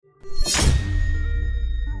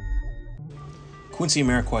Quincy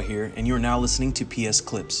Amarikwa here, and you are now listening to PS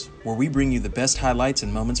Clips, where we bring you the best highlights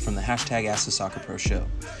and moments from the hashtag Ask the Soccer Pro show.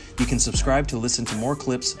 You can subscribe to listen to more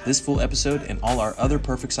clips, this full episode, and all our other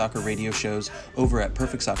Perfect Soccer radio shows over at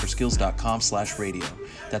perfectsoccerskills.com/radio.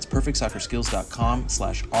 That's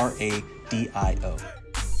perfectsoccerskills.com/RADIO.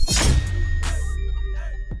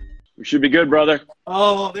 We should be good, brother.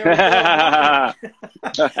 Oh, there we go.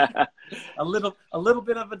 a little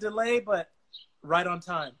bit of a delay, but right on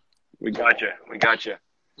time. We got you.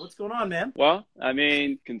 What's going on, man? Well, I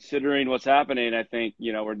mean, considering what's happening, I think,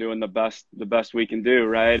 we're doing the best we can do,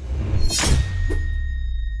 right?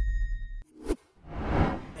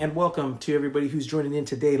 And welcome to everybody who's joining in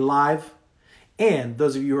today live, and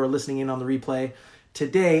those of you who are listening in on the replay.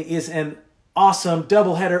 Today is an awesome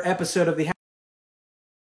doubleheader episode of the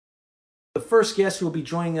first guest who will be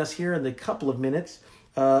joining us here in a couple of minutes,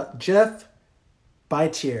 Jeff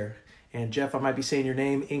Baitier. And Jeff, I might be saying your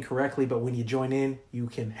name incorrectly, but when you join in, you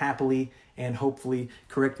can happily and hopefully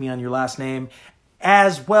correct me on your last name.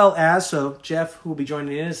 As well as, so Jeff, who will be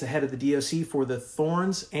joining in, is the head of the DOC for the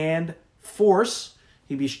Thorns and Force.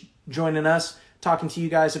 He'll be joining us, talking to you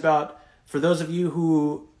guys about, for those of you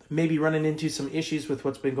who may be running into some issues with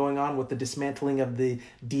what's been going on with the dismantling of the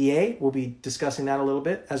DA, we'll be discussing that a little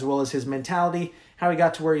bit, as well as his mentality, how he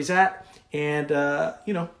got to where he's at, and,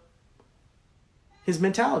 his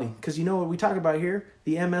mentality, because you know what we talk about here,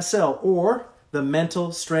 the MSL, or the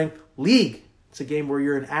Mental Strength League. It's a game where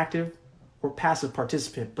you're an active or passive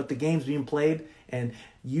participant, but the game's being played, and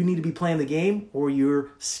you need to be playing the game, or you're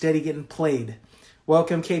steady getting played.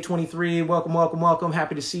 Welcome, K23. Welcome.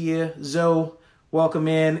 Happy to see you. Zoe, welcome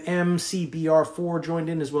in. MCBR4 joined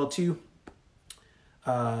in as well, too.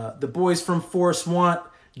 The boys from Force want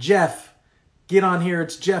Jeff. Get on here.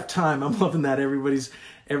 It's Jeff time. I'm loving that. Everyone's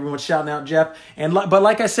shouting out Jeff. But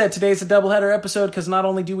like I said, today's a doubleheader episode because not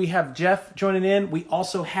only do we have Jeff joining in, we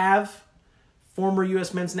also have former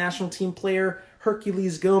U.S. men's national team player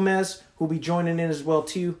Herculez Gomez, who will be joining in as well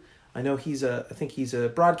too. I know I think he's a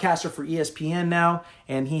broadcaster for ESPN now,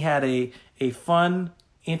 and he had a fun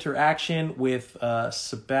interaction with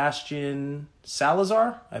Sebastian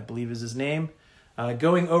Salazar, I believe is his name,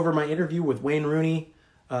 going over my interview with Wayne Rooney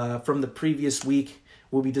from the previous week.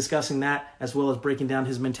 We'll be discussing that as well as breaking down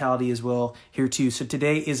his mentality as well here too. So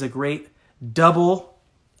today is a great double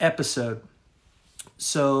episode.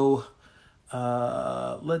 So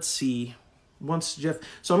let's see. Once Jeff,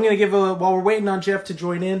 so I'm going to give while we're waiting on Jeff to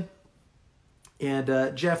join in.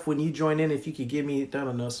 And Jeff, when you join in, if you could give me, I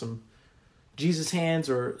don't know, some Jesus hands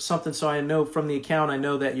or something, so I know from the account, I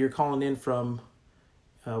know that you're calling in from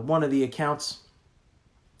one of the accounts,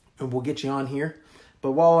 and we'll get you on here.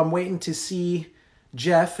 But while I'm waiting to see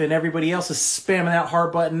Jeff and everybody else is spamming that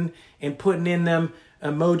heart button and putting in them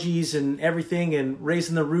emojis and everything and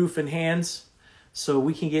raising the roof and hands so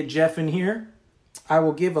we can get Jeff in here, I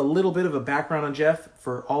will give a little bit of a background on Jeff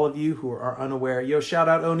for all of you who are unaware. Yo, shout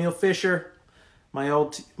out O'Neal Fisher, my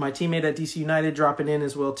teammate at DC United, dropping in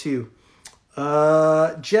as well too.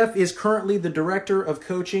 Jeff is currently the director of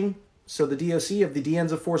coaching, so the DOC of the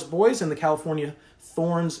Dienza Force boys and the California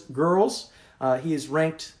Thorns girls. He is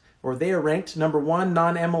ranked, or they are ranked, number 1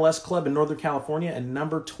 non-MLS club in Northern California and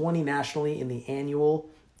number 20 nationally in the annual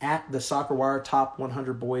at the Soccer Wire Top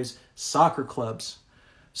 100 Boys Soccer Clubs.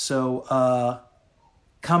 So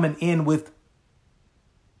coming in with,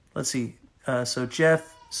 let's see, so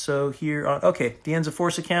Jeff, so here on, okay, Dienza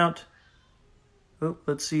Force account. Oh,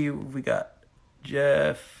 let's see what we got.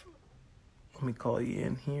 Jeff, let me call you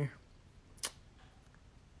in here.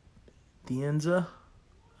 Dienza,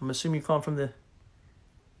 I'm assuming you're calling from the,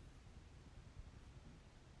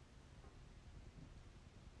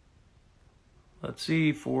 let's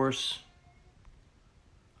see, Force.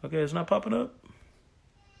 Okay, it's not popping up.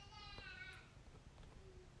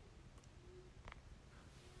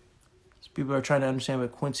 People are trying to understand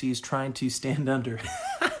what Quincy is trying to stand under.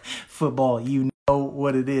 Football, you know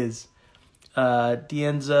what it is.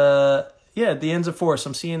 Dienza Force.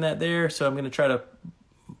 I'm seeing that there, so I'm going to try to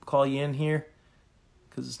call you in here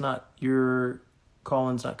because it's not, your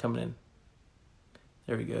call-in's not coming in.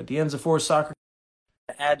 There we go. Dienza Force Soccer.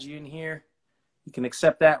 Add you in here. You can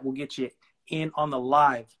accept that. We'll get you in on the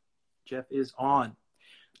live. Jeff is on,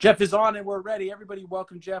 and we're ready. Everybody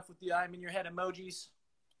welcome Jeff with the I'm in your head emojis.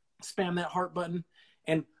 Spam that heart button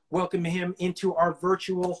and welcome him into our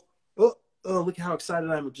virtual. Oh, look how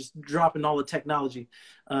excited I am, just dropping all the technology.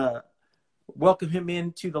 Welcome him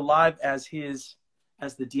into the live as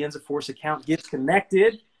the Dienza Force account gets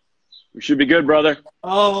connected. We should be good, brother.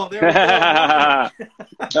 Oh, there we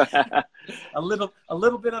go. a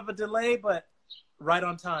little bit of a delay, but right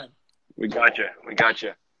on time. We got you.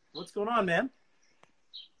 What's going on, man?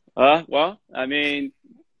 Well, I mean,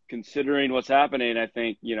 considering what's happening, I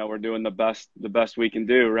think, we're doing the best we can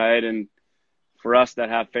do, right? And for us that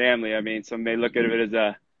have family, I mean, some may look at it as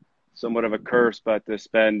a somewhat of a curse, but to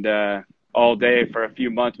spend all day for a few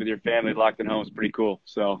months with your family locked in home is pretty cool.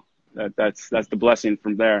 So that's the blessing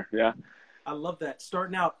from there. Yeah. I love that.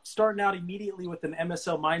 Starting out immediately with an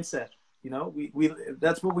MSL mindset. We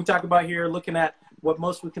that's what we talk about here, looking at what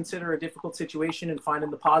most would consider a difficult situation and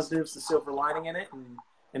finding the positives, the silver lining in it,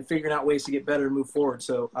 and figuring out ways to get better and move forward.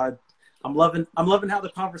 So I'm loving how the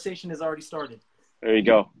conversation has already started. There you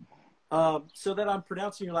go. So that I'm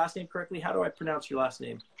pronouncing your last name correctly, how do I pronounce your last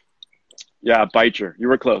name? Yeah, Beitjer. You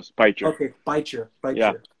were close. Beitjer. Okay, Beitjer.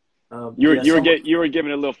 Yeah. You were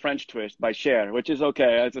given a little French twist by Cher, which is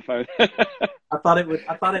okay. That's a fun. I thought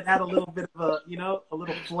it'd add a little bit of a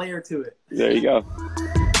little flair to it. There you go.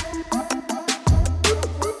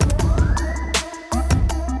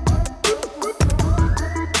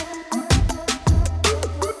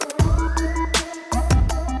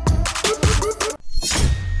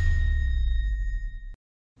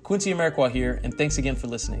 Quincy Amarikwa here, and thanks again for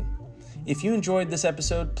listening. If you enjoyed this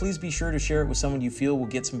episode, please be sure to share it with someone you feel will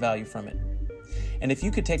get some value from it. And if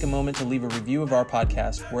you could take a moment to leave a review of our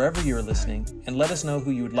podcast wherever you're listening and let us know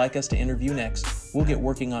who you would like us to interview next, we'll get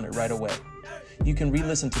working on it right away. You can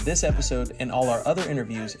re-listen to this episode and all our other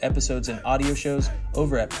interviews, episodes, and audio shows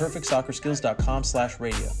over at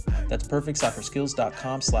perfectsoccerskills.com/radio. That's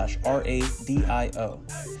perfectsoccerskills.com/RADIO.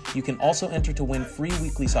 You can also enter to win free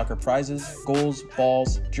weekly soccer prizes, goals,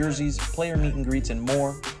 balls, jerseys, player meet and greets, and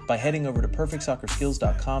more by heading over to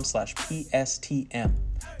perfectsoccerskills.com/PSTM.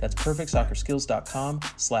 That's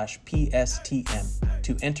perfectsoccerskills.com/PSTM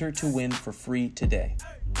to enter to win for free today.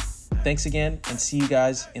 Thanks again, and see you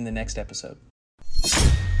guys in the next episode.